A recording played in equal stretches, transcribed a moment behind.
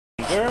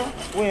Girl,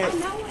 when? I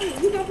know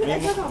it. You gonna put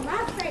that stuff on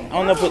my face. I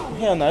don't know, put,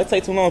 hell no, it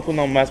takes too long to put it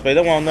on my space.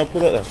 That's why I don't know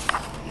put it up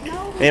there.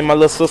 No. Me and my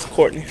little sister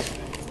Courtney.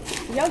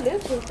 Your little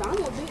sister, I'm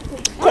gonna be too.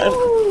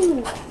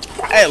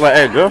 Act like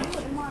that, girl.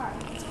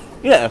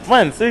 You had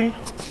fun, see?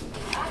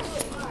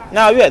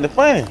 No, you had the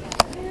fun.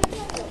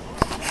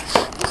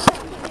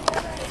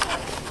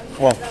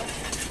 Well,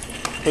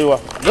 here you are.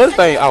 This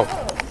thing out.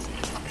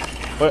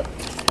 What?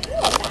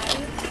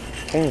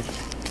 You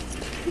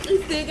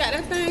still got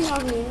that thing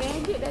on me,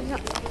 man. Get that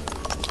jump.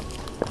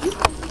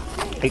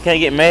 You can't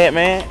get mad,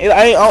 man. It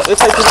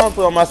takes too long to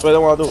put on my space. I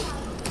don't want to do it.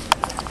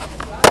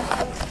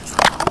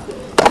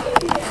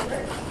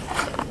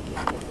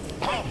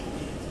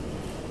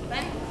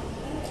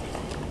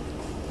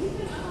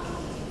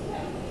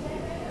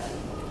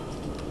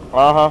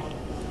 Uh-huh.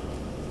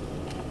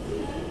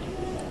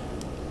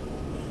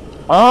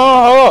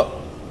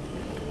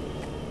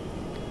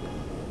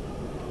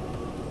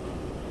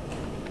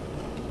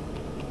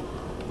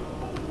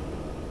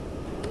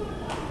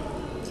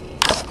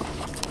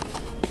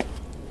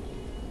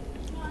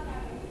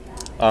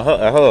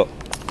 Hold up. Hold up.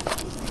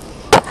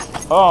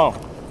 Oh.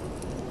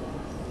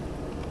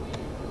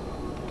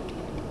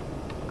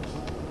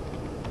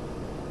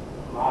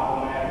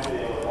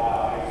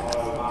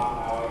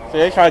 See,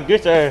 they trying to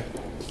get your ass.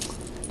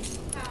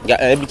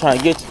 They be trying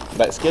to get you.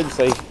 Like, schedule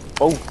say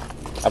 4. I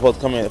supposed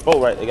to come in at 4,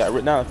 right? They got it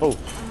written down at 4.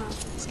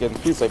 Schedule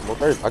please say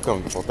 4:30. I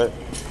come at 4:30.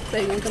 So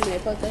you gonna come in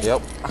at 4:30?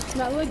 Yep.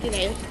 No, we'll get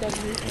that.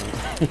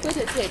 What's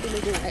it take to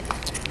do that?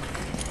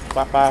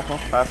 5.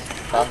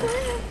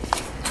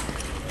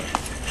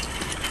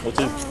 What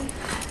you?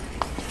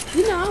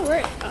 You know, I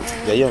work.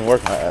 Yeah, you don't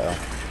work. My check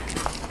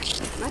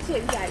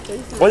got 3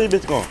 times. Where you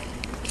bitch going?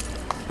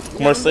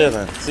 Commercial sales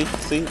then. See?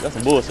 That's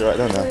some bullshit right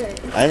there now.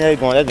 I ain't never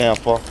going that damn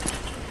far.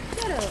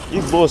 Shut up.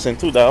 You bullshitting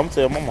too, dog. I'm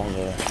telling my mom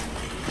that.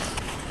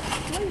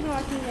 What you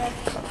going to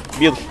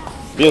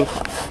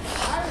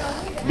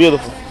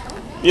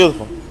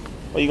Beautiful.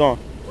 Where you going?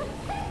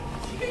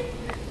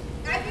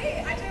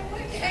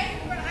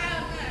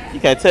 You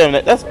can't tell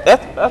me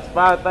that. That's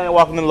fine thing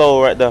walking in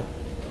low right there.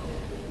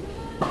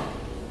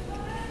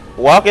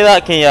 Walk it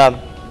out, Kenyatta.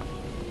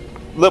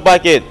 Look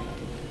back it.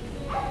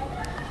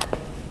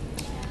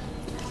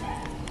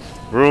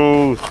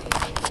 Bruce.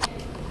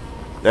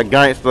 That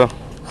gangster.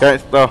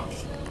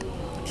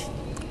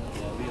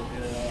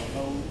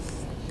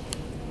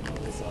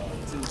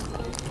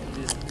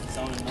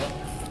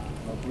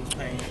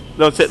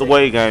 Don't check the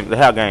weight game, the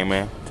hair game,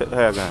 man. Check the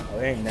hair game. Oh,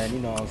 there ain't nothing, you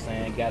know what I'm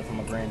saying? Got it from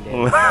my granddad.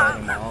 And my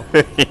uncle. You know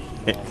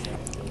what I'm saying?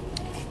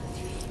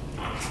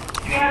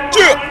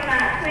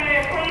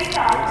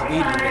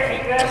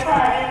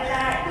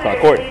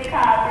 Courtney.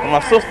 That's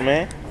my sister,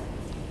 man.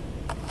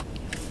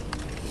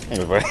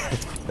 Anyway,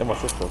 that's my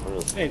sister for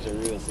real. Ain't your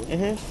real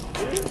sister?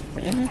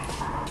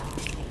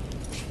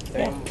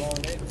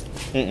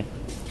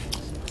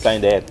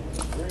 Same dad.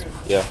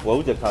 Yeah, well,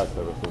 we just call each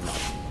other.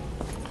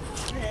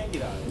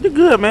 You're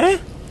good, man.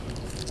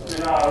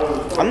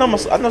 I know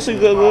she's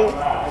good.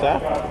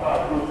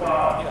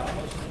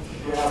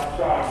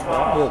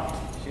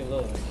 She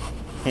love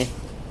me.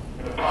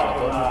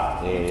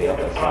 Yeah,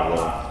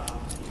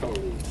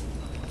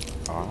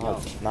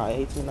 that's not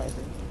 18, 19.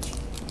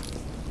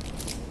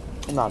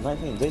 No,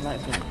 19, they 19. I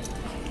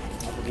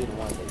forget the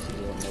one that she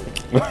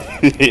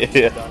loved me.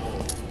 Yeah.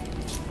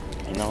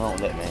 Ain't no wrong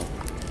with that, man.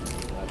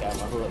 I got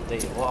my hood there.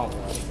 Wow,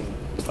 I seen.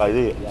 I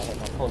did. Yeah, I had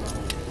my polo on.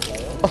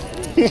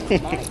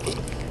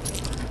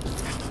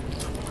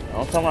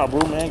 I'm talking about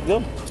bro, man.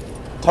 Good.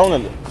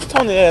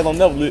 Tony ass don't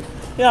never leave.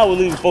 He always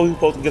leave before he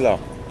supposed to get out.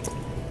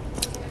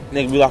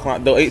 Nigga be locking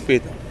out the door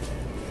 8:50.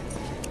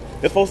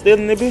 They folks still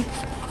in there, be?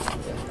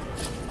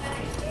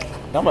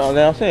 I'm about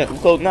to saying we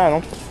close 9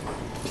 on.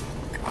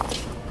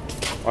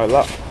 Alright,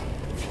 lock.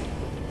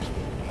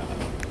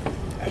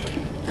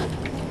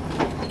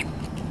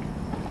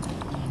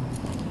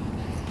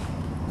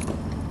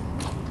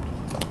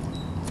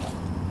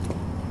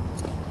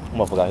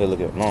 Motherfucker out here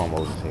looking at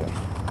lawnmowers here.